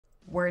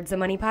Words of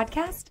Money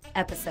podcast,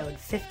 episode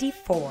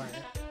 54.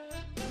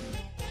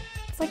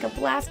 It's like a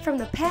blast from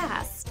the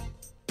past.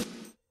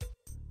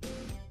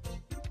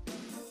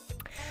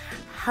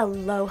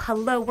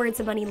 Hello, Words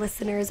of Money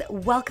listeners.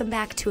 Welcome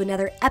back to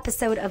another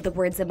episode of the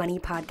Words of Money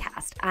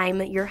podcast. I'm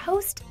your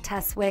host,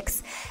 Tess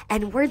Wicks,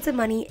 and Words of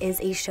Money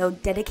is a show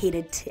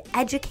dedicated to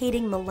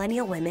educating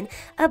millennial women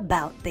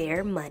about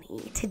their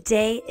money.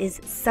 Today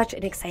is such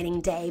an exciting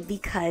day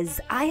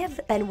because I have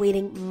been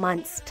waiting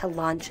months to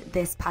launch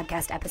this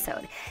podcast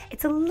episode.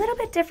 It's a little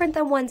bit different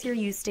than ones you're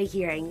used to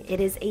hearing.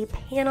 It is a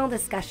panel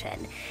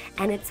discussion,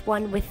 and it's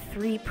one with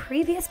 3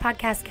 previous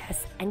podcast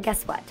guests, and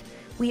guess what?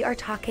 We are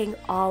talking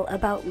all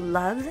about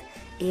love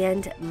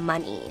and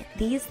money.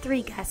 These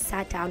 3 guests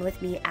sat down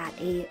with me at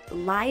a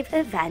live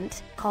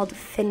event called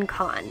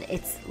FinCon.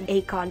 It's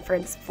a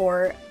conference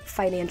for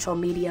financial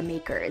media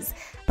makers,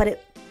 but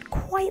it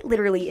quite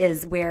literally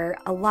is where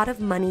a lot of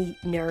money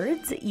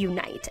nerds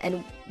unite,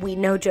 and we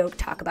no joke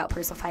talk about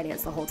personal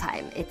finance the whole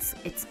time. It's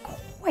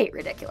quite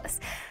ridiculous.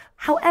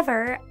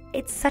 However,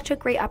 it's such a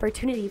great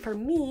opportunity for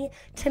me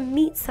to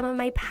meet some of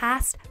my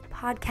past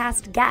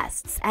podcast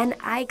guests, and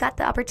I got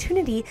the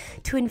opportunity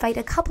to invite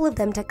a couple of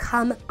them to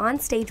come on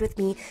stage with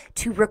me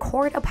to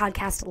record a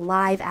podcast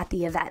live at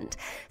the event.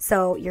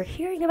 So you're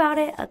hearing about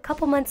it a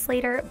couple months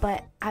later,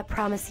 but I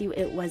promise you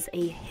it was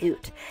a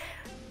hoot.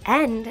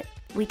 And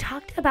we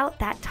talked about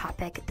that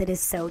topic that is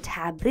so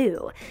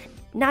taboo.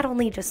 Not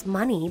only just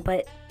money,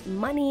 but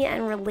money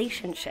and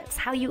relationships,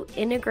 how you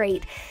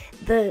integrate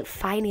the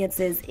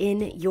finances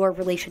in your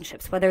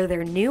relationships, whether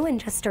they're new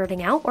and just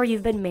starting out or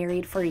you've been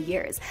married for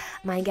years.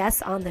 My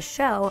guests on the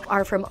show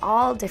are from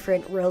all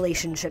different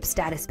relationship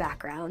status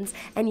backgrounds,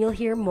 and you'll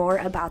hear more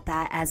about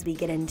that as we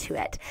get into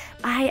it.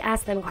 I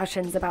asked them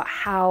questions about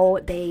how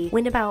they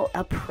went about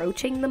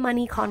approaching the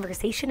money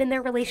conversation in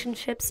their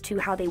relationships to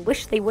how they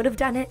wish they would have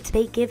done it.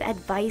 They give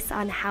advice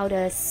on how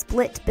to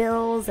split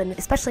bills, and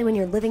especially when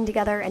you're living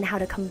together, and how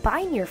to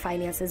combine your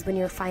finances when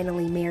you're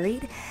finally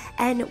married.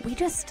 And we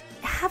just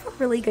have a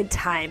really good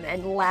time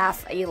and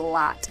laugh a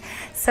lot.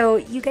 So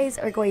you guys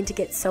are going to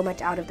get so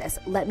much out of this.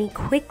 Let me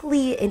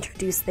quickly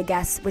introduce the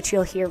guests, which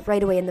you'll hear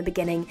right away in the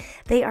beginning.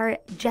 They are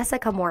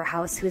Jessica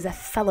Moorhouse, who is a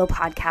fellow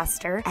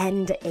podcaster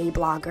and a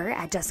blogger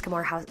at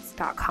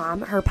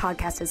jessicamoorhouse.com. Her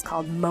podcast is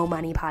called Mo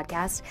Money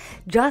Podcast.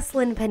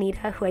 Jocelyn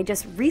Panetta, who I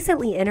just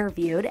recently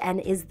interviewed and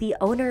is the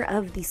owner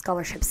of the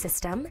Scholarship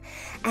System.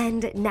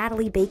 And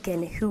Natalie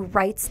Bacon, who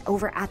writes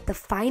over at The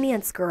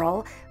Finance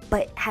Girl,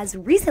 but has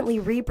recently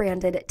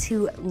rebranded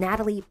to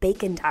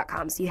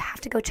nataliebacon.com. So you have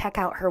to go check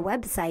out her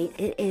website.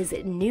 It is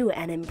new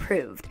and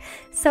improved.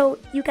 So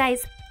you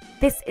guys,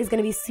 this is going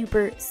to be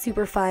super,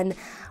 super fun.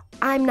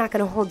 I'm not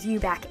going to hold you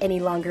back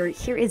any longer.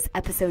 Here is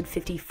episode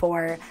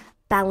 54,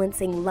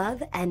 Balancing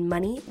Love and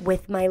Money,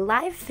 with my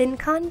live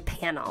FinCon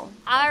panel.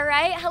 All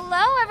right.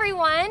 Hello,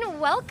 everyone.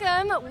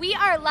 Welcome. We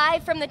are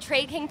live from the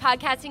Trade King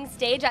podcasting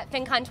stage at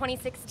FinCon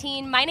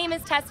 2016. My name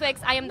is Tess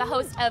Wicks. I am the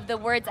host of the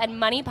Words and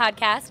Money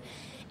podcast.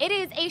 It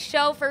is a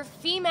show for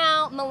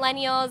female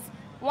millennials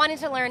wanting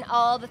to learn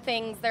all the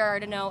things there are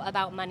to know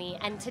about money.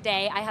 And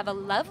today I have a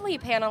lovely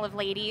panel of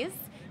ladies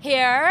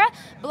here,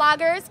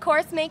 bloggers,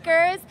 course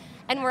makers,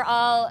 and we're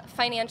all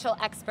financial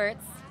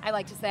experts, I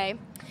like to say.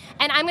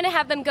 And I'm going to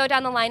have them go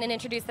down the line and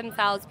introduce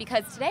themselves,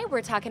 because today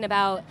we're talking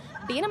about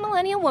being a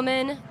millennial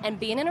woman and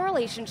being in a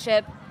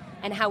relationship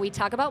and how we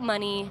talk about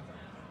money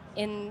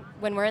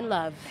when we're in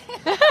love.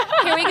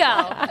 Here we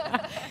go.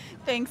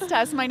 Thanks,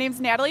 Tess. My name's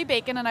Natalie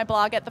Bacon, and I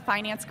blog at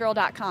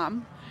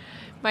thefinancegirl.com.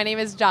 My name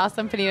is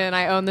Jocelyn Panetta, and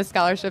I own the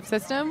Scholarship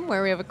System,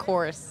 where we have a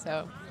course.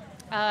 So,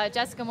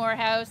 Jessica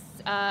Moorhouse,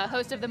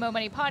 host of the Mo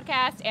Money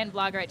podcast and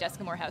blogger at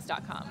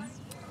jessicamoorhouse.com.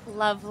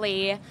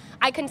 Lovely.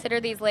 I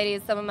consider these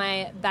ladies some of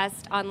my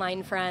best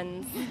online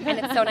friends, and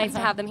it's so nice to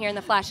have them here in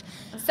the flesh.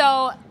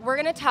 So we're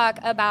going to talk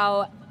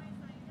about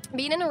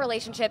being in a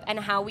relationship and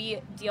how we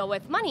deal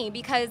with money,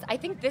 because I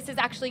think this is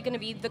actually going to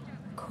be the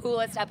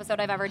coolest episode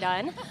I've ever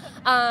done,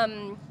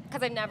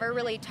 because I've never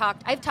really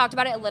I've talked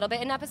about it a little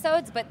bit in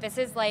episodes, but this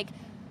is like,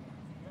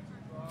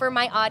 for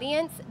my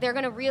audience, they're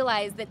going to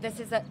realize that this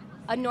is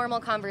a normal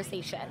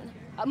conversation,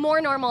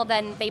 more normal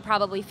than they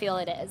probably feel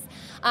it is.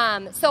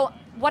 So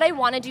what I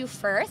want to do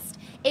first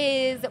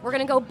is we're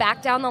going to go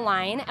back down the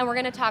line, and we're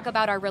going to talk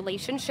about our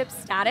relationship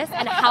status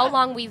and how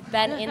long we've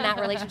been in that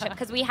relationship,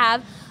 because we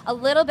have a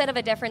little bit of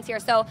a difference here.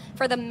 So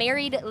for the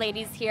married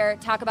ladies here,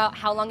 talk about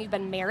how long you've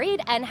been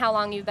married and how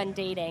long you've been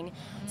dating.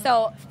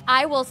 So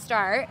I will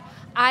start.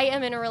 I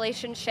am in a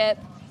relationship.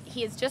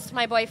 He is just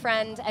my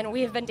boyfriend, and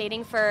we have been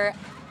dating for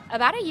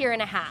about a year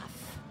and a half.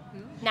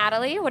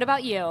 Natalie, what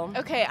about you?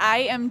 Okay, I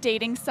am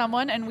dating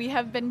someone, and we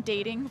have been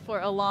dating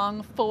for a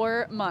long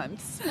 4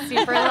 months.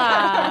 Super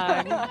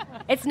long.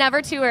 It's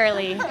never too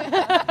early.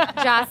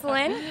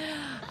 Jocelyn?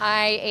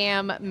 I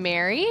am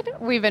married.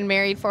 We've been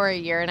married for a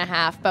year and a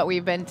half, but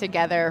we've been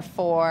together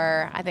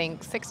for, I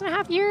think,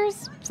 6.5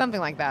 years,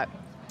 something like that.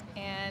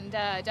 And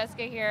and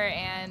Jessica here,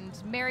 and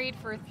married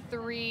for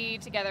 3,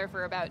 together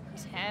for about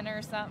 10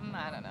 or something.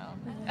 I don't know.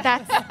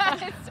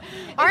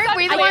 Aren't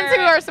we the ones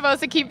who are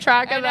supposed to keep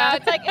track of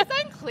that? It's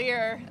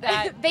unclear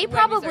that They when we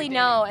probably start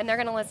know, and they're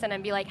going to listen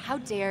and be like, how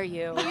dare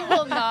you? dating. We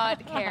will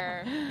not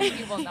care.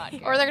 We will not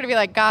care. Or they're going to be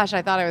like, gosh,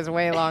 I thought it was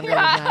way longer than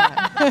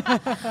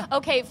that.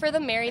 Okay, for the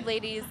married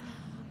ladies,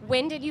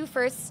 when did you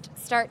first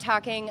start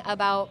talking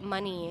about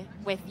money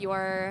with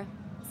your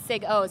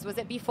sig-os? Was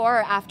it before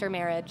or after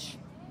marriage?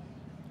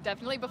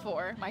 Definitely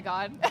before. My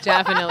God.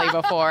 Definitely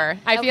before.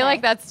 I Okay. feel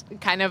like that's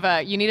kind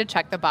of you need to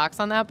check the box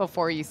on that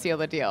before you seal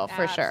the deal,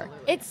 for sure.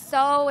 Absolutely. It's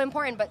so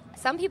important, but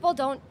some people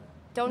don't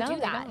No, do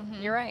they that.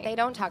 don't. You're right. They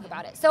don't talk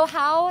about it. So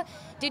how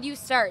did you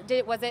start?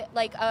 Was it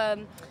like,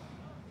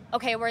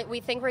 okay, we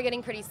think we're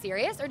getting pretty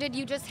serious, or did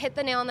you just hit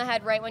the nail on the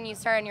head right when you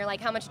started and you're like,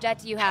 how much debt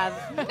do you have,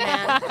 man?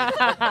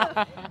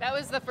 That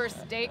was the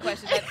first date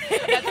question.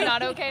 That's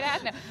not okay to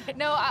ask.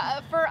 No,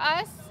 for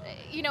us,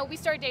 we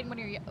started dating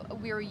when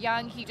we were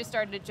young. He just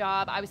started a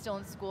job. I was still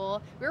in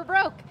school. We were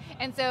broke.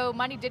 And so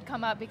money did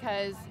come up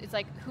because it's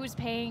like, who's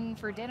paying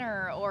for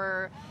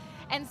dinner?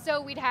 And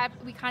so we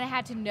kind of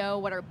had to know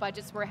what our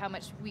budgets were, how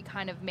much we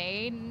kind of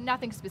made.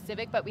 Nothing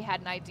specific, but we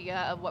had an idea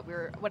of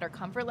what our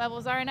comfort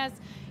levels are. And as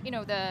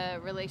the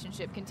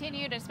relationship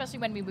continued, and especially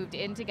when we moved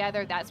in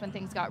together, that's when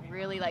things got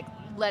really like,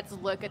 let's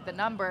look at the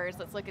numbers,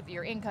 let's look at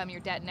your income, your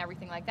debt, and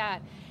everything like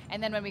that.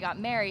 And then when we got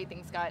married,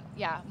 things got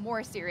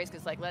more serious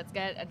because like, let's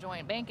get a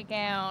joint bank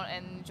account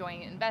and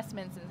joint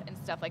investments and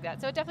stuff like that.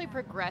 So it definitely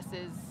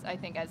progresses, I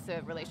think, as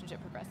the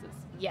relationship progresses.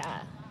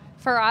 Yeah.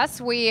 For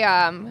us, we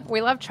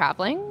love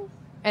traveling.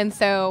 And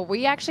so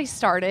we actually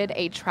started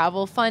a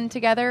travel fund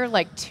together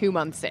like 2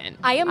 months in.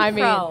 I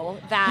mean,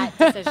 that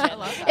decision. I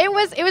love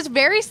that. It was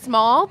very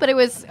small, but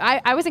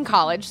I was in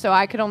college, so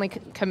I could only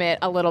commit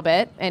a little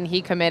bit, and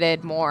he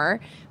committed more.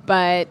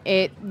 But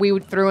we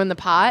threw in the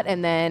pot,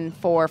 and then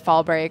for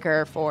fall break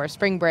or for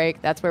spring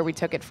break, that's where we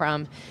took it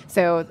from.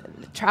 So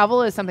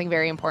travel is something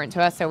very important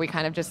to us, so we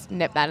kind of just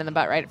nipped that in the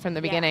butt right from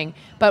the beginning.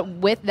 But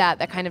with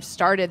that kind of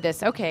started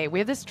this, okay, we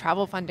have this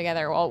travel fund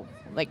together. Well,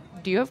 like,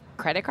 do you have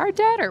credit card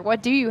debt, or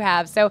what do you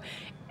have? So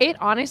it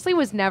honestly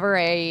was never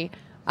a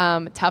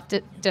tough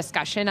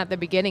discussion at the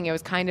beginning. It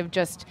was kind of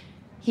just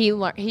he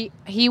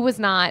was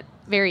not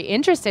very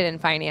interested in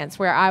finance,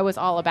 where I was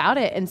all about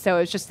it. And so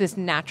it was just this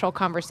natural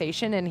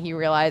conversation, and he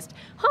realized,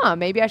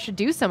 maybe I should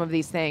do some of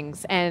these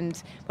things.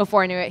 And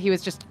before I knew it, he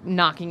was just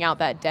knocking out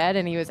that debt,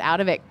 and he was out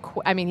of it.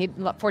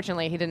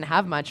 Fortunately, he didn't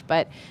have much,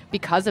 but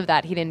because of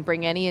that, he didn't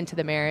bring any into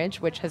the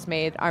marriage, which has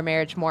made our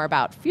marriage more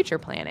about future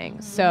planning.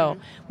 Mm-hmm. So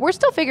we're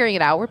still figuring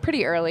it out. We're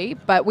pretty early,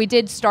 but we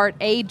did start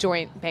a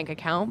joint bank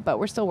account, but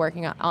we're still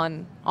working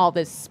on all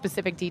the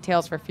specific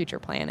details for future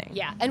planning.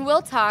 Yeah, and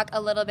we'll talk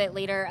a little bit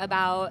later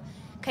about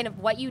kind of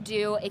what you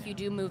do if you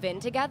do move in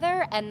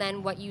together, and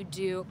then what you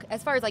do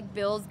as far as like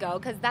bills go,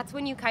 because that's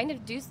when you kind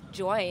of do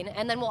join.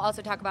 And then we'll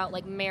also talk about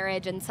like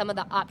marriage and some of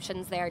the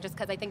options there, just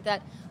because I think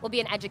that will be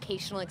an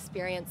educational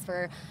experience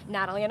for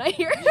Natalie and I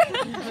here.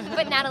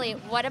 But Natalie,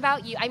 what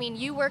about you? I mean,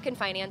 you work in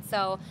finance,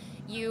 so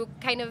you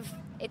kind of,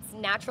 it's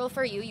natural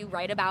for you. You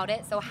write about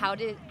it. So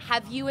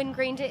have you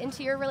ingrained it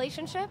into your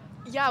relationship?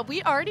 Yeah,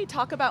 we already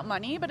talk about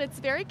money, but it's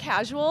very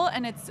casual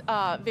and it's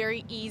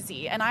very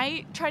easy. And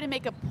I try to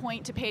make a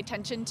point to pay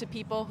attention to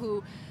people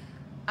who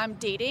I'm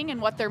dating and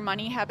what their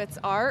money habits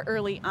are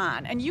early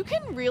on. And you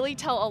can really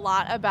tell a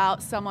lot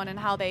about someone and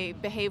how they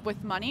behave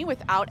with money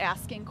without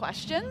asking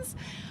questions.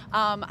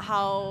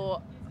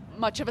 How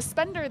much of a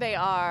spender they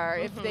are,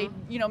 if they,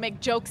 make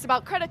jokes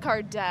about credit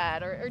card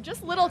debt or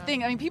just little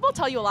things. I mean, people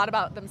tell you a lot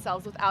about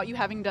themselves without you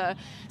having to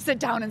sit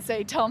down and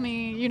say, tell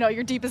me,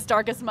 your deepest,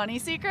 darkest money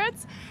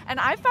secrets. And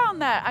I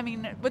found that,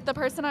 with the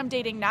person I'm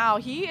dating now,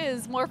 he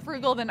is more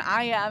frugal than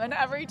I am. And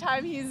every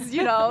time he's,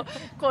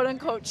 quote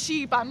unquote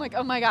cheap, I'm like,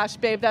 oh my gosh,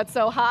 babe, that's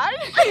so hot.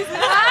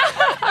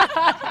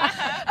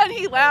 And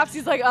he laughs.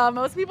 He's like,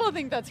 most people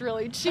think that's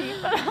really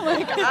cheap. And I'm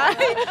like,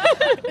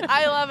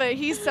 I love it.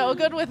 He's so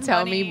good with Tell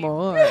money. me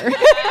more.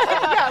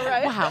 Yeah,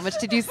 right. Well, how much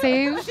did you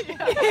save?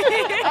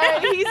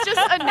 He's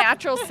just a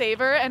natural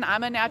saver, and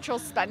I'm a natural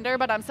spender,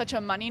 but I'm such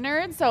a money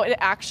nerd, so it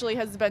actually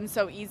has been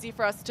so easy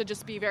for us to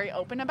just be very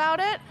open about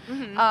it.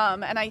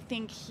 Mm-hmm. And I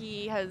think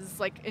he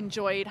has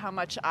enjoyed how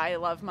much I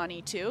love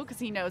money too, because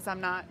he knows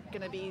I'm not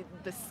going to be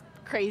this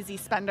crazy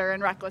spender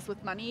and reckless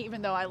with money,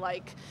 even though I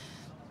like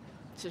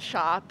to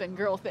shop and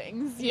girl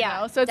things. You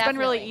know? So it's been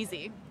really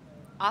easy.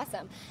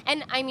 Awesome.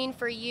 And I mean,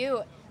 for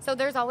you, so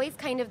there's always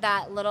kind of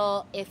that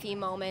little iffy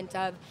moment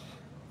of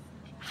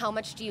how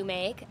much do you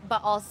make,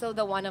 but also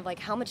the one of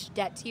how much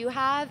debt do you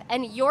have?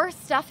 And your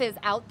stuff is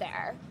out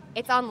there.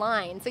 It's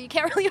online, so you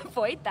can't really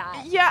avoid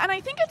that. Yeah, and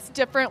I think it's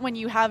different when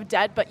you have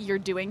debt, but you're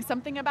doing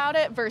something about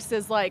it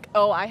versus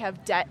I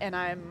have debt and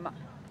I'm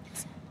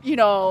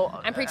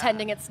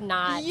pretending it's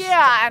not.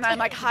 Yeah, and I'm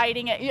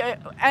hiding it.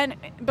 And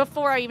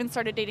before I even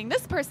started dating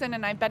this person,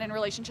 and I've been in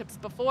relationships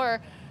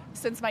before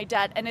since my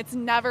debt, and it's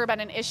never been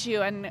an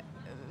issue. And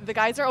the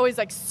guys are always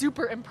like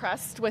super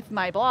impressed with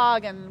my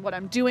blog and what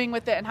I'm doing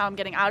with it and how I'm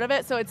getting out of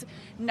it. So it's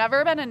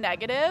never been a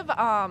negative.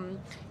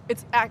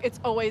 It's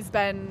always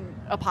been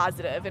a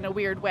positive in a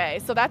weird way.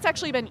 So that's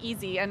actually been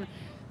easy. And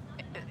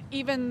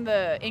even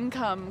the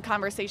income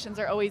conversations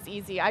are always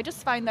easy. I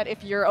just find that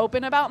if you're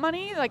open about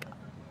money, like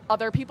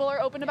other people are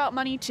open about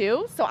money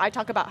too. So I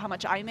talk about how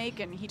much I make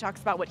and he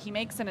talks about what he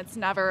makes, and it's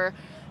never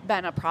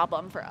been a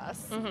problem for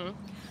us. Mm-hmm.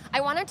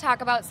 I want to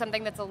talk about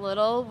something that's a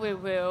little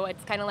woo-woo.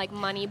 It's kind of like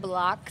money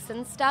blocks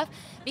and stuff,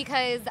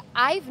 because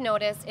I've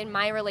noticed in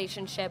my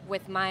relationship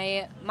with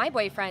my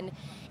boyfriend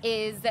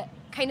is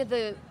kind of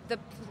the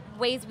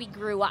ways we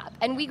grew up.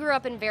 And we grew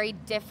up in very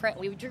different,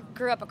 we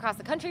grew up across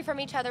the country from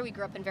each other. We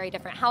grew up in very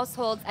different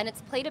households, and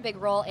it's played a big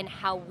role in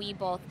how we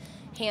both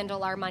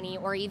handle our money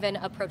or even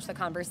approach the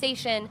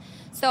conversation.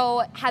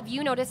 So have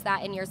you noticed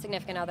that in your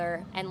significant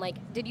other? And like,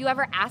 did you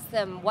ever ask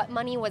them what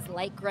money was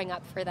like growing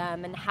up for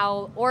them and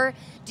how, or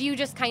do you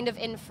just kind of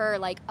infer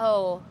like,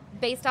 oh,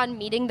 based on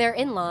meeting their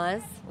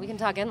in-laws, we can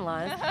talk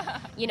in-laws,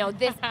 you know,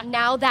 this,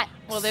 now that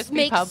Will this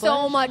makes published?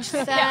 so much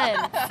sense.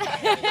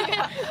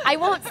 I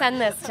won't send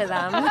this to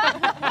them.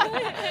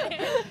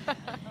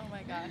 Oh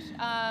my gosh.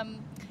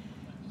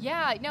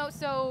 Yeah, no,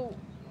 so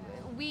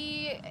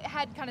we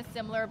had kind of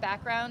similar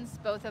backgrounds.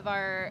 Both of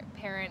our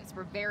parents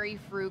were very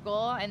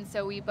frugal, and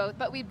so we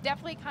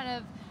definitely kind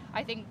of,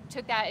 I think,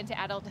 took that into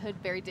adulthood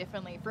very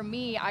differently. For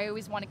me, I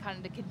always wanted kind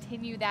of to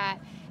continue that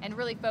and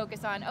really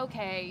focus on,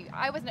 okay,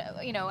 I wasn't,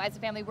 you know, as a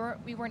family,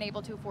 we weren't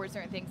able to afford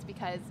certain things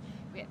because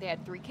they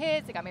had 3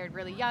 kids, they got married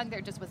really young, there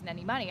just wasn't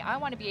any money. I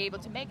want to be able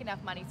to make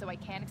enough money so I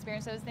can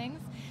experience those things.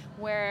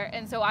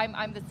 And so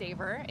I'm the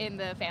saver in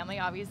the family,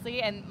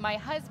 obviously, and my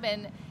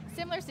husband,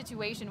 similar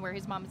situation where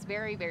his mom is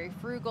very, very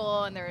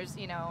frugal, and there's,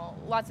 you know,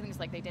 lots of things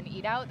like they didn't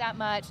eat out that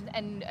much,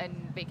 and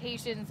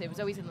vacations, it was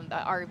always in the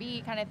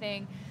RV kind of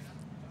thing.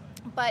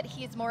 But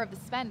he's more of the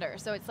spender,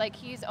 so it's like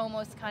he's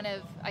almost kind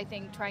of, I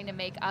think, trying to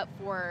make up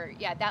for,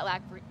 that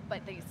lack,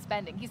 but the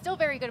spending. He's still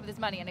very good with his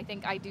money, and I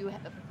think I do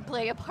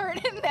play a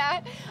part in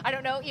that. I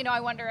don't know, you know,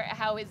 I wonder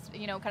how his,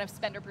 you know, kind of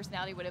spender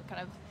personality would have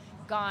kind of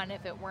gone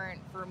if it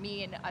weren't for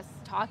me and us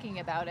talking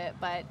about it.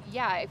 But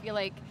yeah, I feel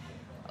like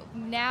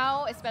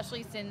now,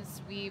 especially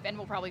since and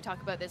we'll probably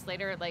talk about this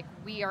later, like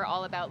we are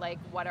all about like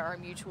what are our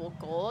mutual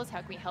goals, how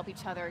can we help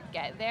each other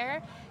get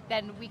there,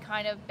 then we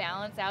kind of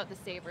balance out the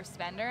saver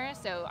spender.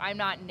 So I'm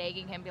not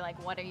nagging him, be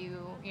like, what are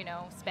you, you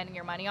know, spending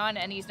your money on?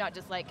 And he's not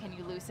just like, can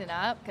you loosen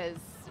up because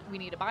we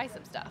need to buy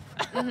some stuff.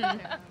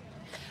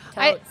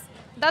 Mm-hmm.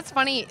 That's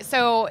funny.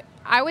 So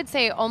I would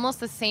say almost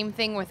the same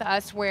thing with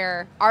us,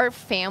 where our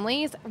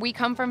families, we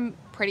come from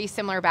pretty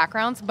similar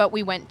backgrounds, but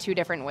we went 2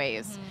 different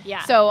ways. Mm-hmm.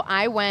 Yeah. So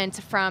I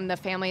went from the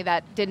family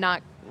that did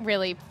not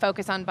really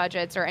focus on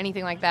budgets or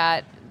anything like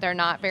that. They're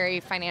not very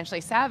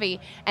financially savvy.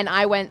 And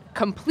I went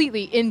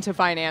completely into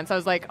finance. I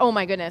was like, oh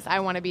my goodness, I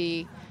want to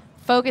be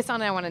focused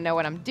on it. I want to know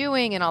what I'm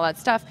doing and all that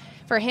stuff.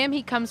 For him,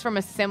 he comes from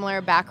a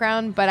similar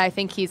background, but I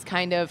think he's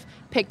kind of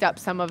picked up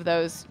some of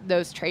those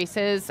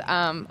traces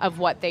of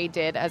what they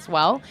did as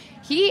well.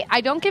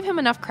 I don't give him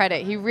enough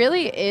credit. He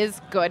really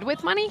is good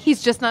with money.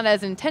 He's just not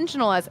as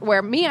intentional as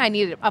where me, I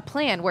needed a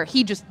plan where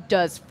he just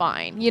does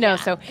fine, you know,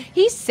 so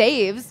he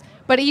saves,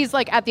 but he's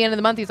like, at the end of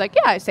the month, he's like,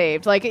 yeah, I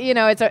saved. Like, you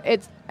know,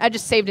 I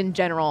just saved in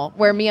general,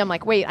 where me, I'm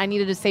like, wait, I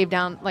needed to save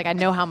down. Like, I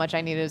know how much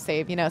I needed to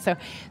save, you know, so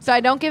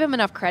I don't give him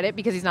enough credit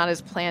because he's not as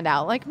planned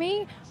out like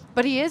me.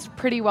 But he is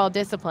pretty well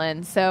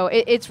disciplined. So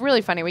it's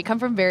really funny. We come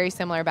from very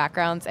similar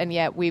backgrounds, and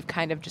yet we've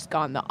kind of just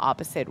gone the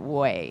opposite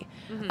way.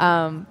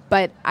 Mm-hmm.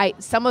 But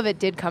some of it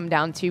did come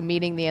down to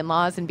meeting the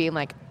in-laws and being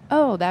like,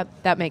 oh,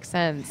 that makes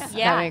sense.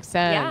 Yeah. That makes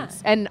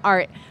sense. Yeah. And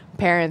our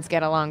parents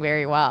get along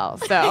very well.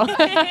 So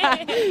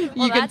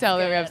you can tell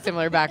that we have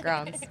similar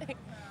backgrounds.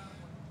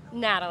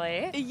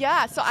 Natalie.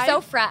 Yeah,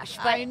 so fresh,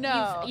 but I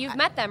know. You've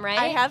met them, right?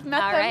 I have met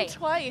them right.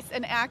 twice,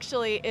 and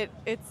actually it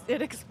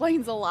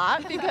explains a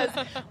lot because,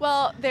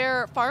 well,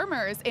 they're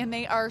farmers and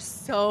they are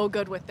so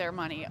good with their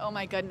money. Oh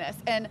my goodness.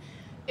 And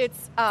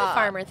it's a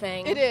farmer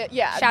thing. It is,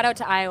 yeah. Shout out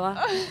to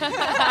Iowa.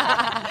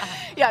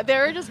 Yeah,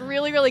 they're just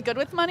really, really good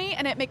with money,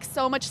 and it makes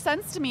so much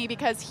sense to me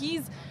because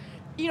he's,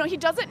 you know, he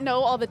doesn't know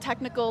all the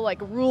technical like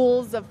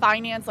rules of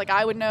finance like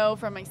I would know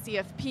from my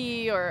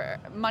CFP or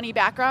money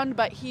background,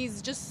 but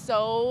he's just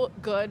so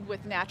good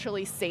with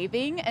naturally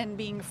saving and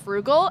being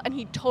frugal, and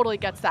he totally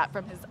gets that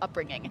from his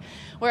upbringing.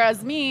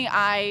 Whereas me,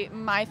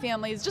 my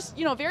family is just,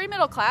 you know, very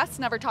middle class,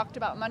 never talked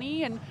about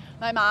money, and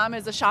my mom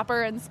is a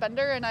shopper and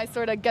spender, and I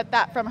sort of get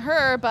that from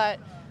her. But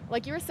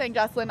like you were saying,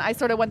 Jocelyn, I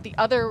sort of went the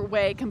other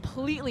way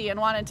completely and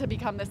wanted to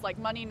become this like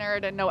money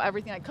nerd and know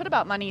everything I could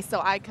about money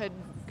so I could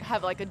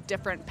have like a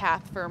different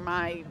path for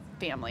my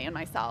family and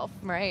myself.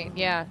 Right.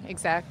 Yeah,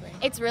 exactly.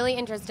 It's really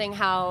interesting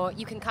how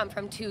you can come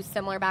from 2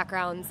 similar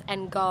backgrounds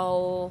and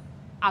go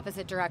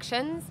opposite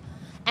directions.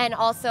 And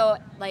also,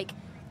 like,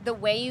 the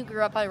way you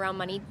grew up around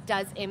money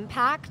does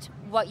impact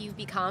what you've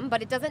become,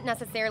 but it doesn't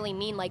necessarily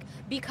mean like,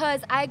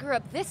 because I grew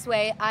up this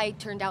way, I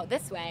turned out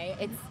this way.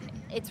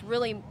 It's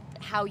really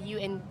how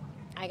you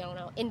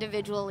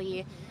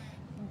individually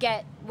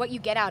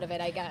get out of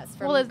it, I guess,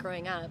 from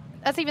growing up.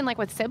 That's even like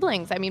with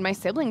siblings. I mean, my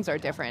siblings are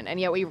different, and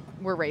yet we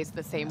were raised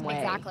the same way.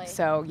 Exactly.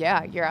 So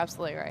yeah, you're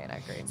absolutely right. I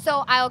agree.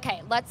 So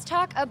let's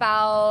talk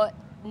about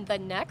the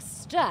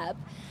next step,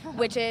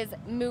 which is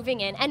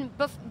moving in. And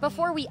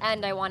before we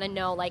end, I want to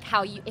know like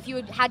how you, if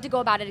you had to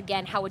go about it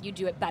again, how would you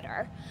do it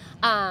better?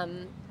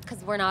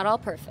 Because we're not all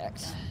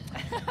perfect,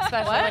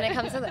 especially when it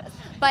comes to this.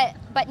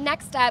 But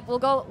next step, we'll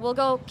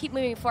go keep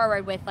moving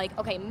forward with like,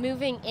 okay,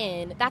 moving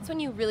in. That's when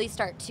you really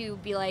start to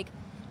be like,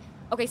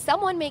 okay,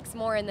 someone makes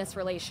more in this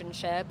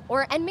relationship,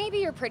 and maybe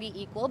you're pretty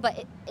equal,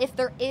 but if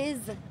there is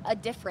a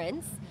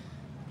difference,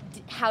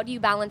 how do you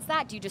balance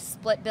that? Do you just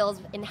split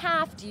bills in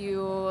half? Do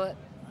you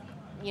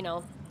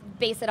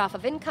base it off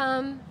of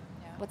income?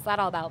 Yeah. What's that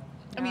all about?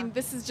 I mean,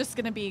 this is just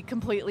going to be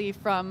completely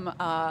from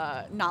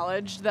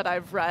knowledge that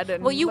I've read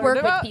and well, you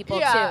work with people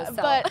too. So.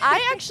 But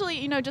I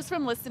actually, just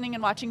from listening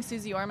and watching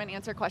Susie Orman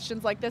answer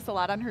questions like this a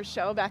lot on her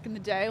show back in the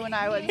day when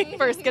I would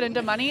first get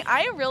into money,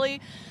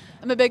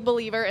 I'm a big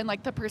believer in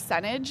like the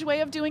percentage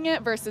way of doing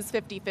it versus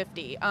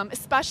 50-50,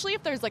 especially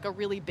if there's like a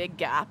really big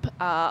gap.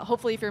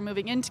 Hopefully if you're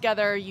moving in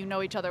together, you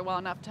know each other well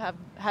enough to have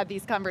had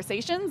these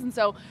conversations. And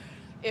so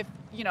if,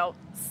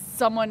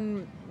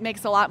 someone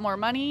makes a lot more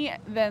money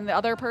than the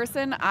other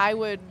person, I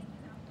would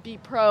be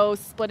pro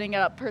splitting it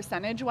up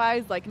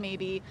percentage-wise, like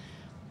maybe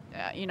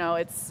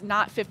it's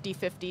not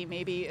 50-50,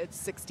 maybe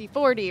it's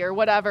 60-40 or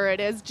whatever it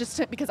is,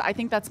 because I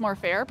think that's more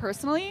fair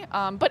personally.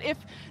 But if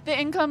the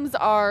incomes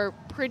are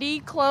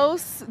pretty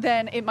close,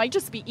 then it might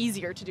just be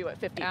easier to do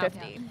it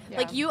 50-50. Yeah.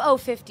 Like you owe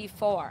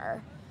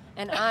 54.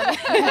 And I'm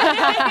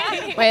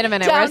wait a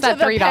minute, where's that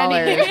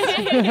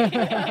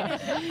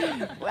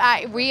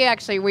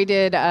 $3? We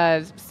did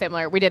a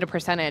similar. We did a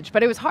percentage,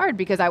 but it was hard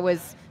because I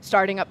was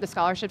starting up the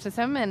scholarship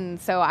system,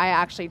 and so I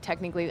actually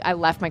I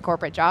left my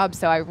corporate job.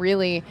 So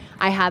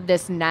I had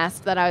this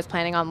nest that I was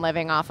planning on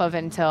living off of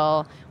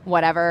until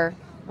whatever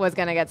was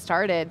going to get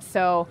started.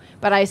 So,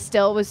 but I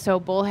still was so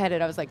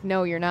bullheaded. I was like,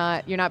 no, you're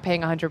not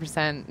paying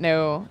 100%.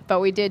 No.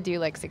 But we did do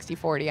like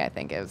 60-40, I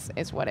think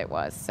is what it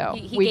was. So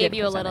he gave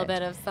you a little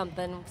bit of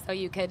something so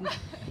you could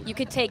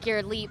take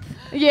your leap.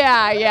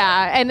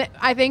 Yeah. And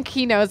I think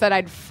he knows that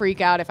I'd freak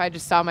out if I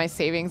just saw my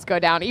savings go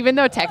down, even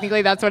though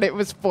technically that's what it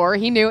was for.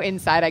 He knew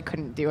inside I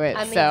couldn't do it.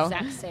 I'm the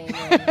exact same.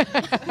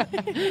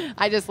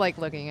 I just like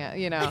looking at,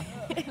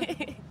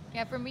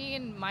 Yeah, for me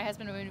and my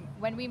husband,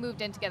 when we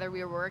moved in together,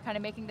 we were kind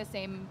of making the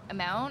same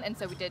amount, and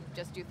so we did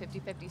just do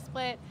 50-50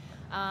 split.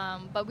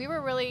 But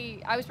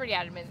I was pretty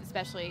adamant,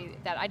 especially,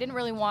 that I didn't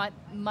really want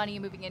money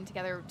moving in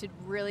together to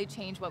really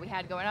change what we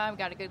had going on. We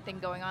got a good thing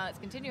going on, let's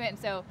continue it. And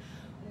so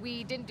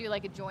we didn't do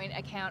like a joint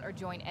account or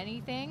joint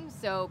anything.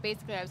 So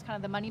basically I was kind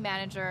of the money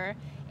manager,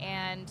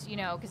 and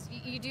because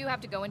you do have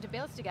to go into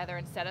bills together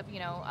and set up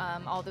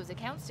all those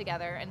accounts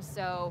together. And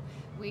so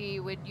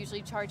we would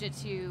usually charge it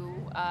to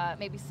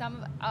maybe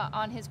some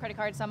on his credit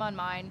card, some on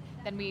mine.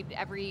 Then we'd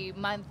every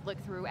month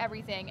look through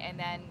everything, and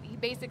then he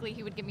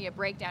would give me a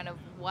breakdown of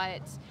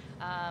what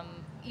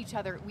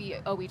we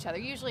owe each other.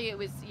 Usually it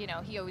was,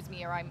 he owes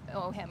me or I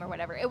owe him or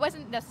whatever. It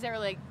wasn't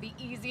necessarily like the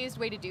easiest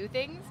way to do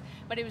things,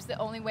 but it was the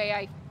only way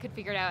I could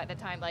figure it out at the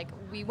time. Like,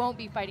 we won't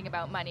be fighting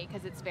about money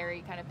because it's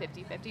very kind of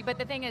 50-50. But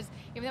the thing is,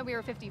 even though we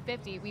were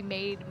 50-50, we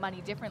made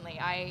money differently.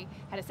 I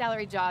had a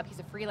salary job, he's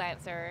a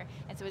freelancer,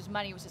 and so his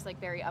money was just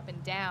like very up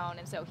and down,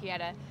 and so he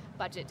had a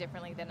budget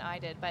differently than I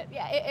did. But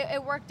yeah,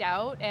 it worked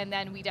out, and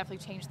then we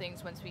definitely changed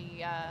things once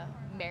we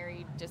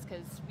married, just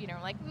because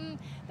like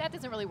that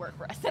doesn't really work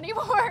for us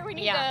anymore. We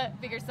need to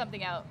figure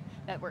something out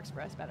that works for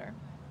us better.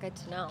 Good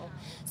to know.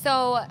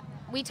 So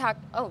we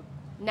talked. Oh,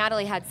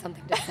 Natalie had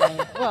something to say.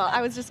 Well,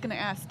 I was just going to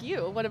ask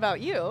you. What about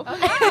you?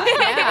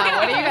 Yeah.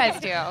 What do you guys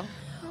do?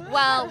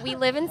 Well, we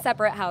live in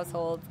separate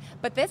households,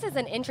 but this is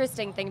an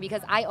interesting thing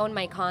because I own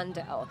my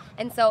condo.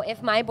 And so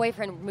if my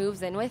boyfriend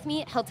moves in with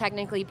me, he'll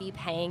technically be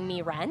paying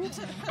me rent.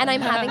 And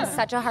I'm having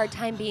such a hard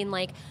time being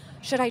like,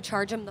 should I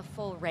charge him the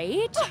full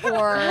rate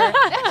or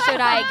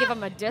should I give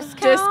him a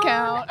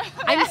discount?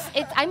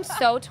 I'm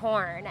so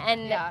torn.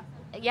 And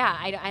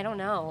I don't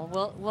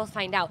know. We'll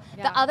find out.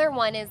 Yeah. The other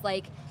one is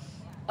like,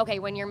 okay,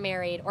 when you're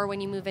married or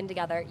when you move in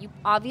together, you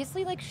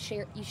obviously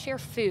share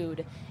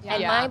food. Yeah.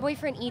 And my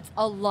boyfriend eats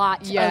a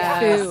lot of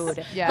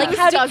food. Yeah. Like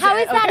how is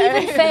that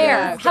even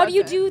fair? How do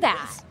you do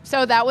that?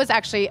 So that was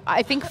actually,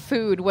 I think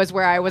food was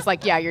where I was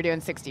like, yeah, you're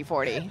doing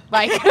 60-40.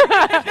 Like,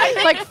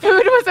 like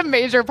food was a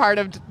major part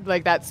of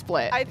like that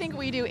split. I think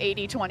we do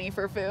 80-20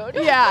 for food.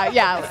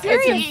 Yeah.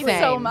 Seriously, it's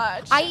insane. So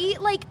much. I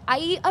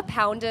eat a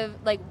pound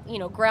of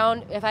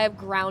ground, if I have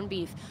ground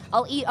beef,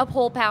 I'll eat a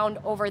whole pound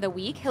over the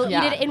week. He'll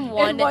eat it in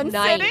one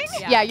night.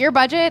 Sitting? Yeah, your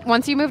budget,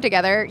 once you move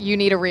together, you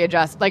need to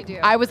readjust. Like,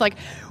 I was like,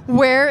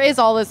 where is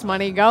all this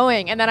money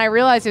going? And then I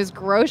realized it was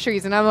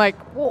groceries, and I'm like,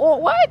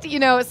 what?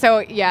 So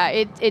yeah,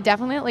 it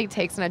definitely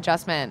takes an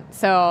adjustment.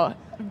 So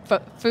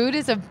food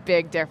is a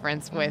big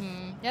difference with...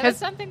 Yeah, that's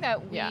something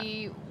that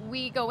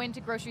we go into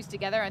groceries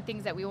together on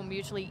things that we will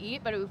mutually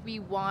eat, but if we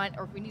want,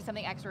 or if we need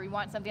something extra, we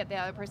want something that the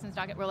other person's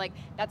not getting, we're like,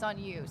 that's on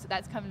you. So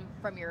that's coming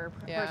from your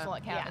personal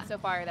account. Yeah. And so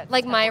far, that's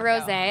Like my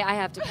worked out. rosé, I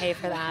have to pay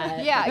for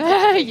that. Yeah,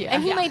 exactly. Yeah.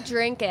 And he might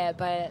drink it,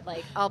 but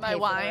like I'll My pay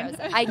wine. for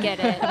the rosé. I get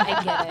it.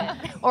 I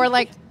get it. Or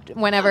like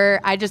whenever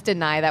I just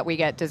deny that we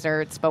get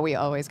desserts, but we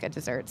always get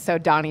desserts. So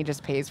Donnie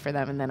just pays for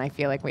them, and then I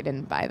feel like we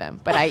didn't buy them,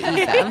 but I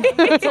eat them.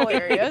 It's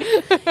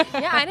hilarious.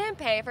 Yeah, I didn't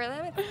pay for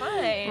them. It's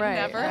fine. Right.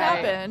 Never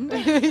happened.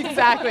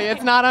 Exactly.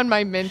 It's not on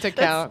my Mint That's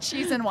account.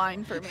 cheese and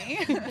wine for me.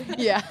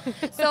 Yeah.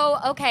 So,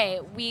 okay,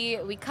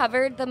 we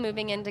covered the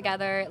moving in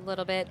together a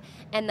little bit,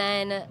 and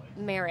then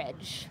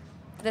marriage.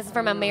 This is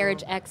from a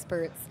marriage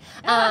experts.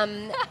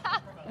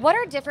 What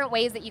are different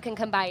ways that you can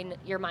combine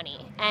your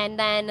money? And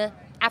then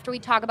after we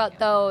talk about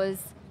those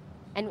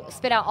and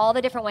spit out all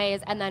the different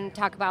ways, and then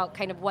talk about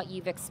kind of what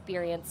you've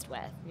experienced with,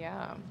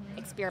 Yeah.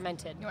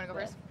 experimented. You want to go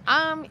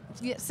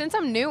first? Since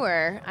I'm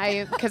newer,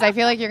 because I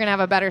feel like you're gonna have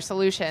a better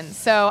solution.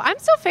 So I'm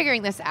still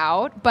figuring this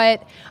out,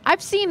 but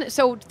I've seen,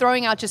 so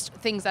throwing out just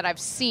things that I've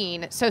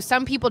seen. So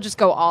some people just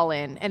go all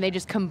in and they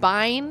just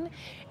combine.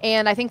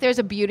 And I think there's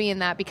a beauty in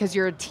that because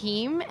you're a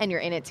team and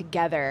you're in it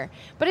together.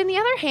 But on the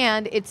other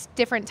hand, it's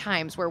different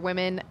times where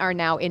women are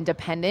now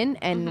independent,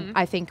 and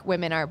I think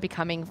women are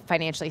becoming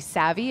financially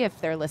savvy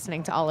if they're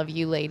listening to all of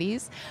you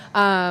ladies.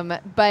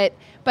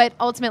 But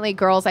ultimately,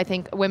 girls, I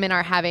think women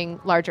are having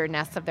larger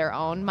nests of their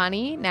own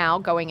money now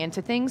going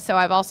into things. So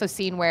I've also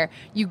seen where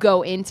you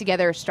go in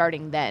together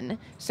starting then.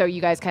 So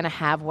you guys kind of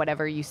have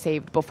whatever you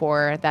saved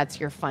before. That's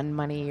your fun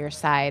money, your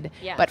side.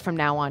 Yeah. But from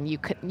now on, you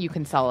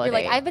consolidate.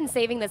 You're like, I've been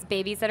saving this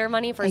babysitter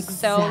money for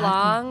so Exactly.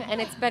 long, and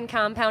it's been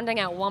compounding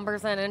at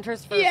 1%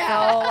 interest for so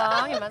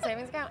long in my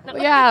savings account. No.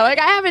 Yeah, like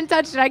I haven't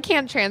touched it. I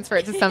can't transfer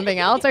it to something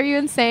else. Are you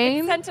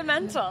insane?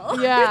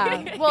 Sentimental.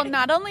 Yeah. Well,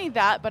 not only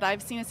that, but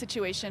I've seen a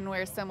situation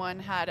where someone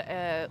had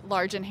a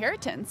large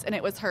inheritance and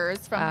it was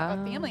hers from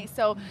a family.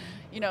 So,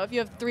 if you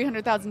have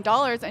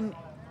 $300,000 and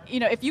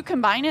if you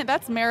combine it,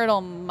 that's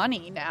marital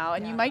money now,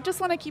 and you might just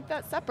want to keep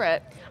that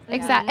separate.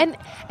 Exactly.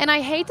 And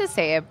I hate to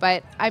say it,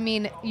 but I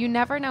mean, you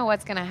never know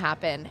what's going to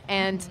happen.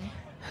 And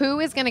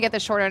who is going to get the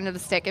short end of the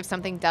stick if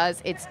something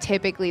does? It's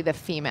typically the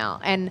female.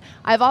 And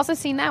I've also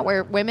seen that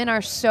where women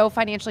are so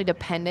financially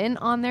dependent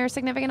on their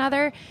significant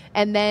other,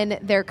 and then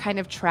they're kind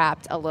of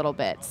trapped a little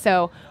bit.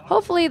 So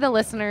hopefully the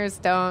listeners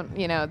don't,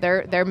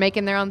 they're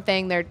making their own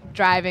thing, they're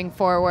driving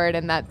forward,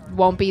 and that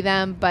won't be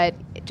them. But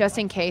just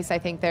in case, I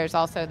think there's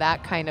also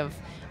that kind of,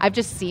 I've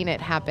just seen it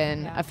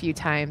happen a few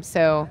times.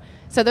 So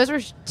those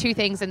were two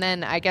things. And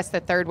then I guess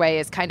the third way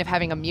is kind of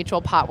having a mutual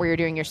pot where you're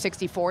doing your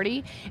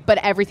 60-40, but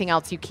everything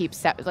else you keep,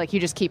 you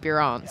just keep your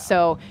own.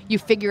 So you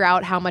figure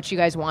out how much you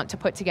guys want to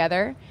put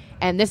together.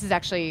 And this is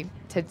actually,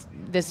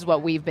 this is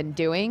what we've been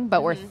doing,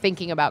 but we're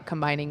thinking about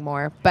combining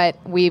more. But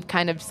we've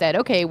kind of said,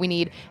 okay, we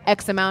need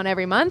X amount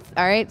every month.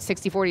 All right,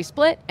 60-40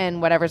 split,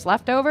 and whatever's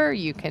left over,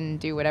 you can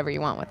do whatever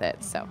you want with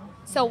it.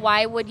 So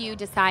why would you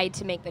decide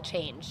to make the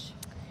change?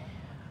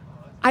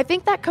 I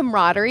think that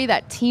camaraderie,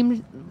 that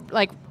team,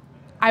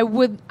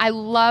 I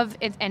love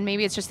it, and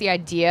maybe it's just the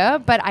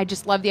idea, but I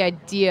just love the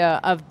idea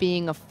of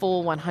being a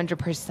full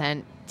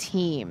 100%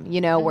 team.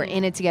 We're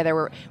in it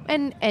together,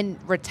 and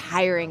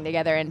retiring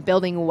together and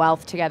building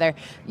wealth together.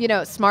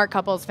 Smart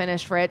Couples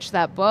Finish Rich,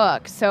 that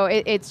book. So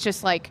it's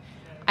just like,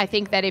 I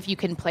think that if you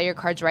can play your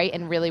cards right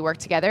and really work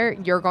together,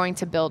 you're going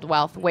to build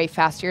wealth way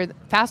faster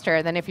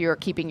than if you're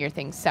keeping your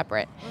things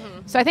separate.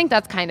 So I think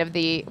that's kind of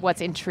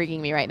what's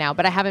intriguing me right now,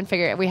 but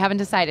we haven't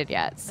decided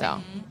yet. So.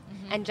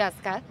 And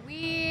Jessica?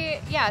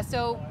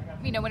 So,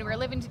 when we were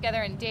living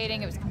together and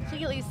dating, it was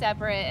completely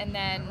separate. And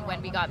then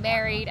when we got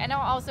married, and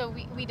also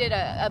we did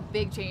a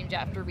big change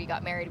after we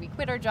got married. We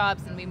quit our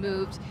jobs and we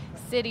moved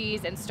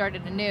cities and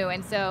started anew.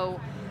 And so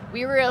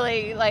we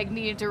really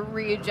needed to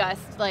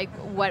readjust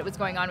what was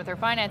going on with our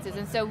finances.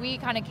 And so we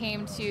kind of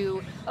came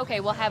to,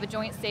 okay, we'll have a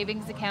joint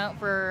savings account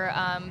for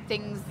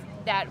things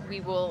that we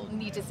will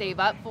need to save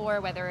up for,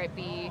 whether it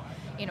be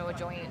a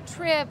joint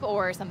trip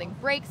or something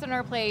breaks in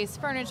our place,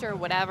 furniture,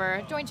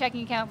 whatever. Joint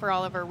checking account for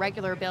all of our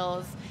regular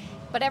bills.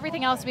 But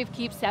everything else we've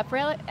keep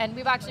separate, and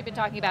we've actually been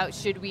talking about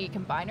should we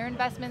combine our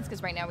investments,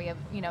 because right now we have,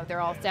 they're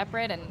all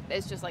separate, and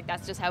it's just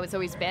that's just how it's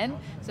always been.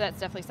 So that's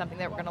definitely something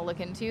that we're going to look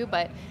into.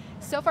 But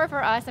so far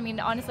for us,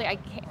 honestly, I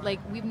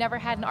can't, we've never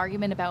had an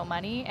argument about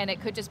money, and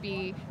it could just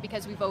be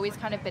because we've always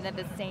kind of been at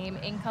the same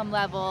income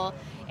level,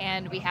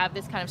 and we have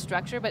this kind of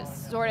structure, but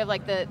sort of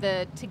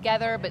the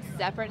together but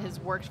separate has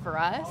worked for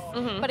us.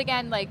 But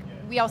again,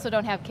 we also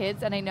don't have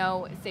kids, and I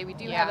know, say we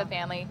do have a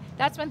family,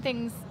 that's when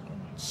things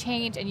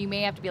change, and you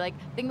may have to be I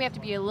think we have to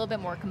be a little bit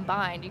more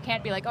combined. You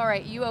can't be all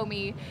right, you owe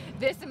me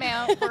this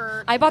amount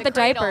for I bought the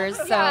cradle. diapers,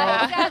 so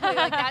yeah, exactly.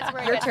 That's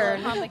where it Your gets turn.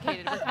 a little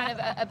complicated. We're kind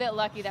of a bit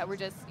lucky that we're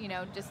just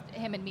just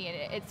him and me,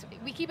 and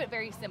we keep it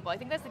very simple. I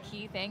think that's the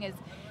key thing is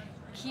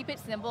keep it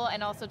simple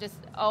and also just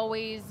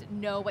always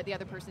know what the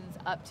other person's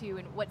up to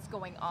and what's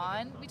going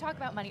on. We talk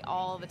about money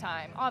all the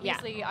time.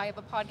 Obviously, I have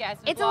a podcast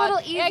and It's a blog. a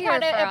little easier I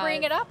kind for of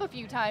bring us. it up a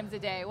few times a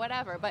day,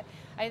 whatever. But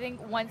I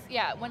think once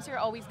you're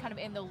always kind of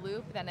in the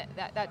loop, then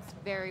that's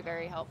very,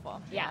 very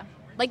helpful. Yeah.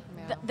 Like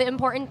the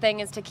important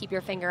thing is to keep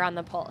your finger on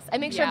the pulse and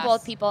make sure Yes.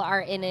 both people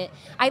are in it.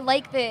 I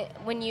like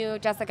that when you,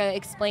 Jessica,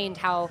 explained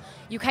how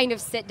you kind of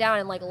sit down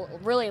and like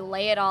really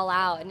lay it all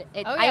out. And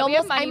I'm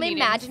meetings.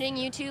 imagining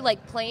you two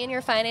like playing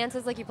your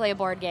finances like you play a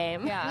board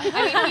game. Yeah,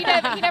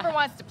 I mean, he never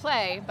wants to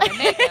play, but I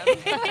make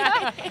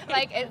him.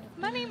 Like, it's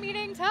money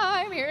meeting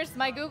time. Here's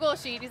my Google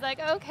sheet. He's like,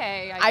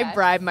 okay. I guess.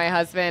 bribe my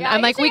husband. Yeah, I'm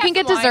I like, usually we can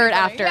have get some wine or dessert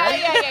something. after.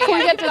 Yeah.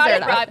 We get You gotta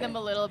dessert bribe after. them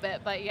a little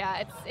bit, but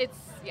yeah, it's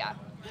yeah.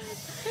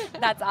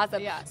 That's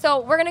awesome. Yeah.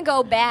 So we're gonna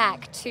go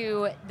back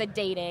to the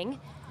dating,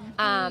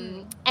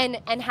 and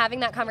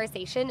having that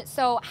conversation.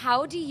 So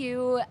how do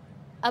you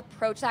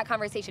approach that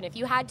conversation? If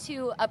you had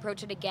to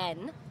approach it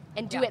again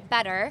and do it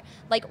better,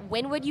 like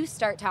when would you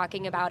start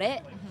talking about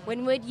it?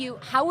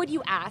 How would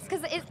you ask?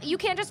 Because you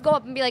can't just go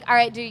up and be like, all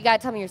right, you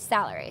gotta tell me your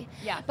salary.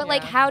 Yeah. But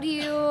like, how do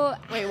you?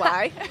 Wait,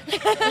 why?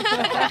 Those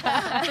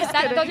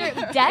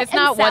are debt It's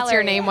not and what's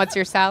your salary. name, what's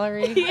your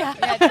salary. Yeah,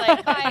 it's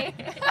like, hi.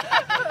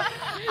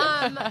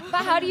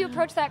 But how do you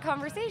approach that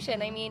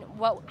conversation? I mean,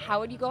 how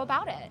would you go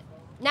about it?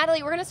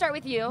 Natalie, we're going to start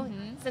with you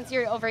since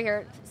you're over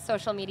here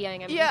social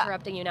mediaing. I'm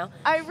interrupting you now.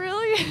 I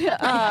really,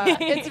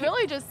 it's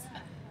really just,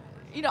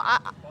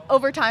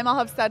 over time I'll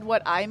have said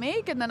what I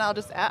make, and then I'll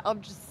just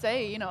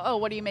say, oh,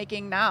 what are you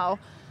making now,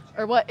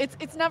 or what?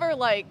 It's never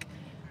like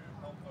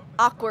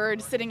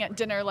awkward sitting at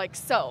dinner like,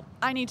 so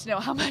I need to know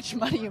how much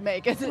money you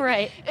make.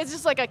 Right. It's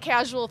just like a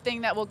casual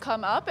thing that will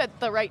come up at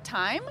the right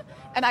time,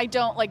 and I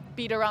don't like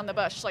beat around the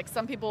bush. Like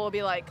some people will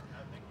be like,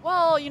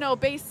 well,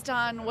 based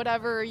on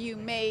whatever you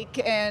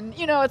make, and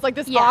it's like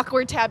this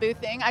awkward taboo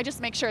thing. I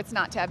just make sure it's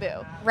not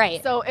taboo.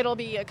 Right. So it'll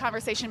be a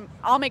conversation.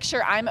 I'll make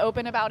sure I'm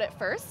open about it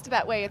first.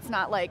 That way it's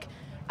not like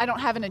I don't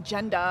have an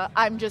agenda.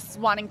 I'm just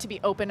wanting to be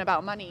open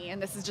about money,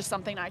 and this is just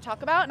something I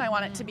talk about, and I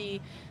want it to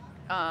be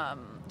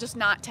just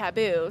not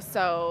taboo.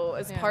 So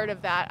as part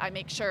of that, I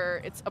make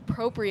sure it's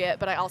appropriate,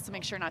 but I also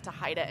make sure not to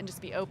hide it and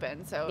just be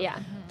open. So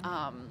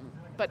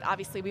but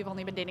obviously we've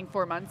only been dating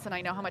 4 months, and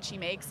I know how much he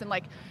makes, and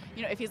like,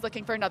 if he's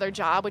looking for another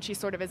job, which he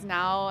sort of is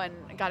now, and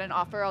got an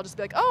offer, I'll just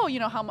be like, oh,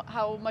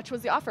 how much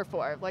was the offer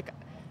for? Like,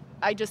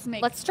 I just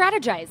make. Let's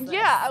strategize this.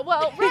 Yeah,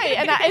 well, right,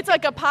 and it's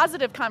like a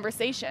positive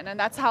conversation, and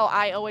that's how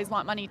I always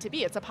want money to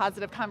be. It's a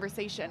positive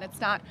conversation. It's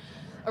not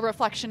a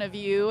reflection of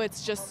you.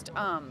 It's just,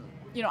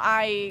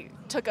 I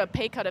took a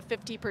pay cut of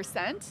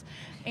 50%,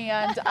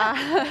 and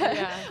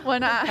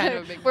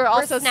we're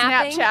also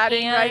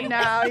Snapchatting right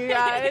now, you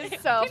guys.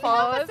 So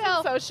follow us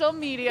on social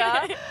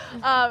media.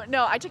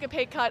 No, I took a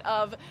pay cut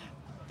of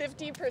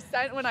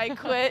 50% when I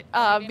quit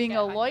being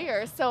a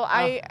lawyer. So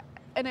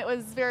and it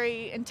was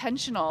very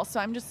intentional. So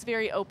I'm just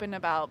very open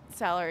about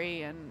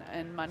salary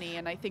and money,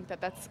 and I think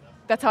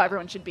that's how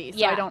everyone should be.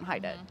 So I don't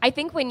hide it. I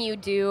think when you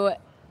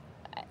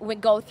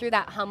go through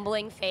that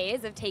humbling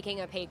phase of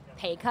taking a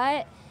pay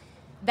cut,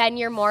 then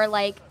you're more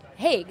like,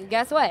 hey,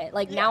 guess what?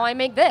 Like, now I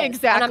make this.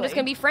 Exactly. And I'm just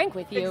going to be frank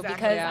with you Exactly.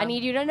 because I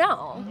need you to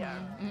know.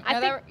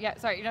 Yeah.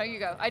 Sorry, you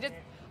go.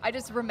 I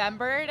just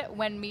remembered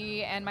when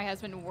me and my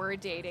husband were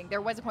dating,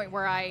 there was a point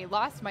where I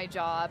lost my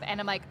job, and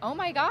I'm like, oh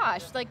my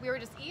gosh, like we were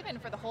just even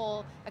for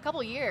a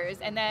couple years,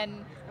 and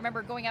then I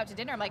remember going out to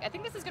dinner. I'm like, I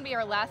think this is gonna be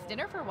our last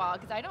dinner for a while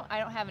because I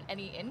don't have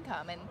any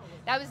income, and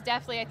that was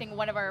definitely, I think,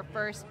 one of our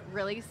first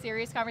really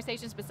serious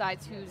conversations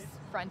besides who's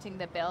fronting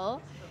the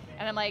bill.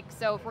 And I'm like,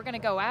 so if we're gonna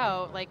go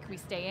out, like, can we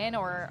stay in,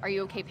 or are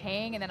you okay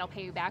paying, and then I'll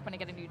pay you back when I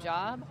get a new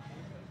job?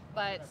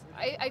 But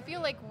I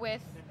feel like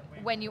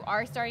when you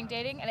are starting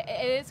dating, and it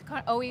is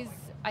always,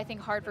 I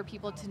think, hard for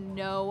people to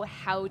know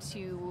how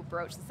to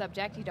broach the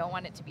subject. You don't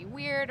want it to be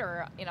weird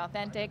or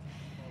inauthentic.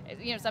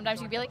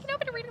 Sometimes you'd be like, I've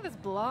been reading this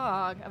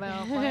blog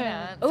about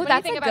finance. Oh,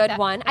 that's a good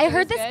one. I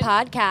heard this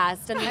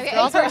podcast, and these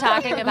girls were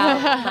talking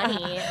about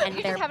money and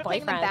you their just have it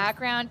playing in the boyfriends.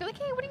 background. Be like,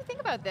 hey, what do you think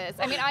about this?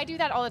 I mean, I do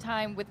that all the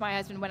time with my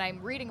husband when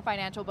I'm reading a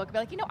financial book. Be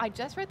like, I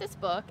just read this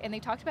book, and they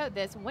talked about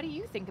this. What do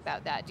you think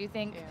about that? Do you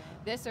think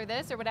this or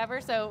whatever?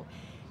 So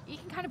you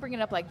can kind of bring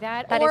it up like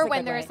that. That is or a when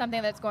good there's way.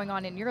 something that's going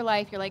on in your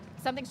life, you're like,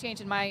 something's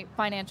changed in my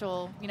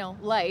financial,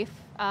 life.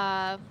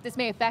 This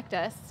may affect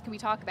us. Can we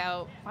talk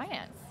about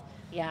finance?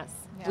 Yes.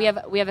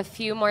 Yeah. We have a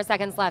few more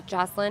seconds left.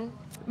 Jocelyn?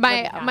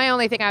 My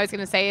only thing I was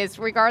going to say is,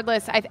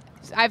 regardless,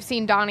 I've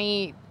seen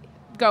Donnie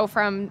go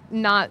from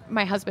not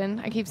my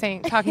husband. I keep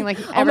talking like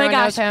everyone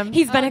knows him.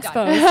 He's been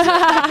exposed.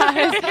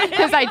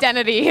 His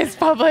identity is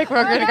public.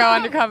 We're going to go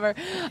undercover.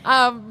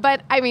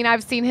 But I mean,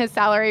 I've seen his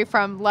salary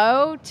from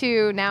low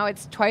to now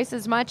it's twice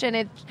as much,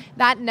 and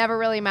that never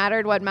really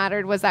mattered. What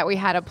mattered was that we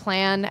had a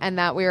plan and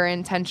that we were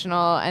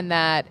intentional, and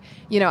that,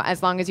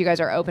 as long as you guys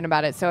are open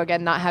about it. So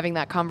again, not having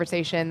that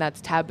conversation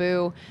that's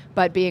taboo,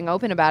 but being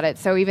open about it.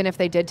 So even if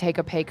they did take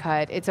a pay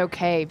cut, it's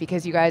okay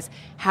because you guys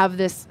have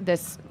this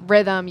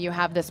rhythm, you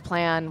have this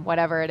plan,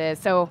 whatever it is.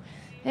 So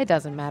It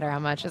doesn't matter how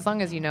much, as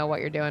long as you know what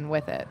you're doing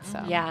with it.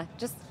 So Yeah,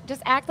 just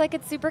act like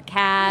it's super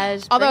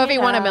cash. Although bring if he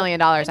it won $1 up. million,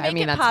 I Make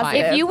mean it that's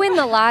positive. fine. If you win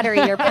the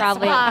lottery, you're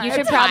probably you should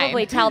It's fine.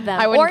 probably tell them,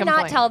 I or wouldn't not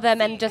complain. tell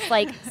them and just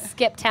like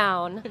skip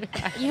town.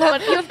 You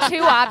have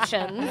 2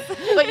 options.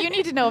 But you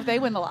need to know if they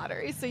win the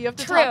lottery, so you have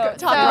to True. talk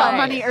So- about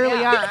money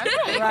early on.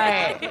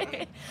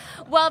 Right.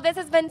 Well, this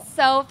has been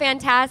so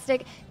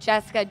fantastic.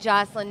 Jessica,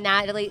 Jocelyn,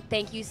 Natalie,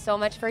 thank you so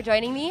much for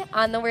joining me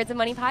on the Words of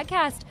Money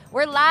podcast.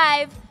 We're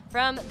live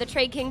from the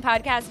Trade King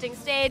podcasting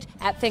stage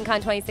at FinCon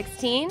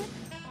 2016.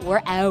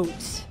 We're out.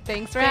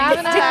 Thanks for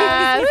having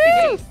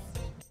us.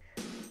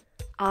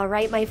 All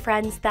right, my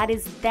friends,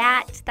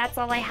 that's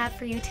all I have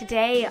for you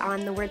today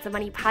on the Words of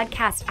Money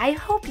podcast. I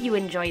hope you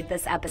enjoyed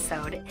this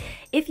episode.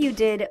 If you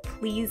did,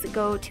 please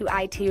go to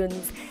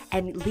iTunes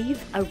and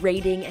leave a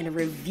rating and a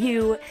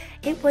review.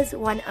 It was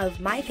one of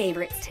my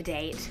favorites to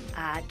date,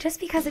 just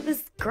because it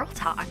was girl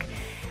talk.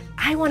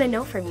 I want to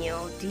know from you,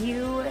 do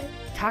you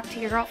talk to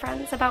your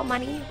girlfriends about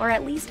money, or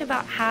at least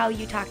about how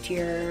you talk to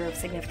your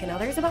significant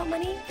others about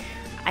money?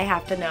 I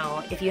have to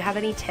know. If you have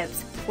any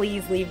tips,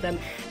 please leave them.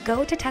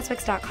 Go to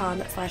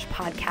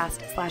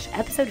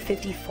tesswicks.com/podcast/episode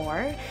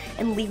 54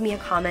 and leave me a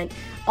comment.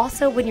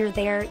 Also, when you're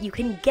there, you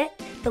can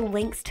get the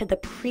links to the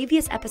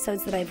previous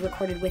episodes that I've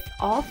recorded with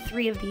all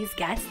 3 of these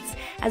guests,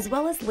 as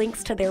well as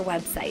links to their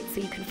website,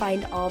 so you can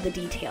find all the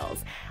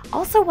details.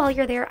 Also, while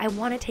you're there, I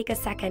want to take a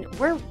second.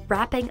 We're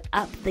wrapping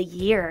up the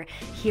year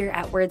here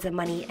at Words of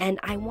Money, and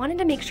I wanted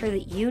to make sure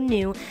that you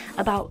knew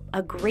about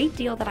a great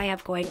deal that I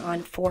have going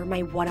on for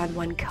my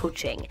one-on-one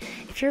coaching.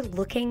 If you're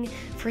looking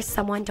for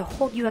someone to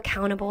hold you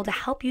accountable, to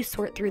help you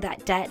sort through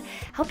that debt,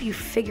 help you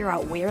figure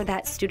out where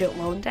that student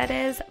loan debt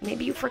is,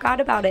 maybe you forgot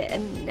about it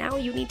and now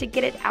you need to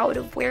get it out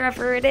of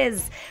wherever it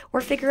is,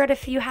 or figure out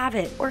if you have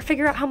it, or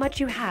figure out how much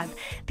you have.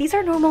 These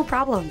are normal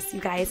problems, you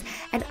guys,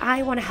 and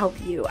I want to help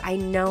you. I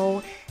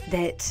know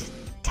that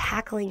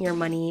tackling your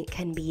money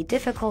can be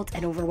difficult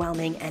and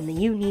overwhelming,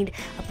 and you need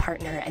a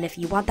partner. And if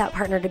you want that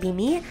partner to be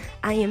me,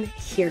 I am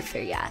here for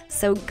you.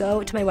 So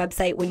go to my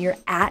website when you're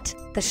at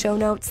the show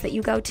notes that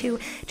you go to.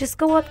 Just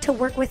go up to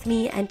work with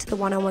me and to the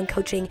one-on-one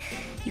coaching.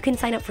 You can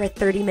sign up for a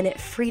 30-minute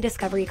free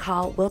discovery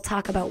call. We'll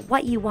talk about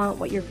what you want,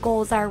 what your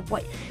goals are,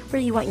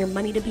 where you want your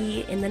money to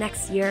be in the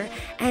next year,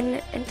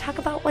 and talk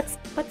about what's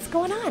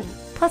going on.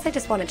 Plus, I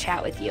just want to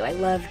chat with you. I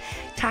love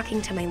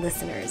talking to my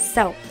listeners.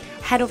 So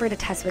head over to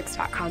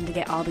tesswicks.com to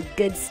get all the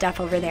good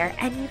stuff over there.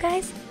 And you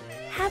guys,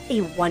 have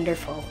a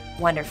wonderful,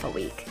 wonderful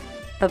week.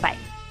 Bye-bye.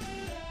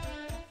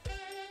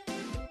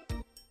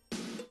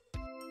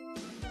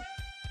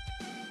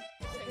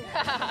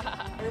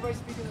 Everybody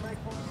speak in the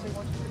microphone. Say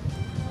 1, 2,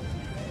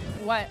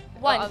 3. What?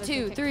 1,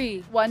 2,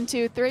 3. 1,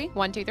 2, 3.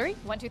 1, 2, 3.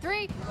 1, 2,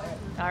 3.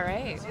 All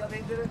right. See how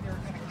they did it? They were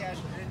kind of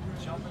cashing it in,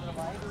 jumping the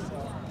mic. So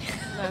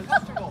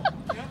comfortable.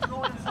 You have to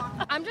go in and talk.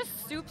 I'm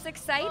just soups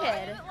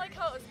excited. like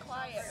how it was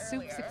quiet.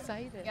 Soup's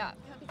excited. Yeah.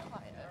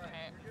 Quiet.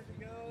 Here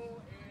we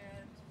go.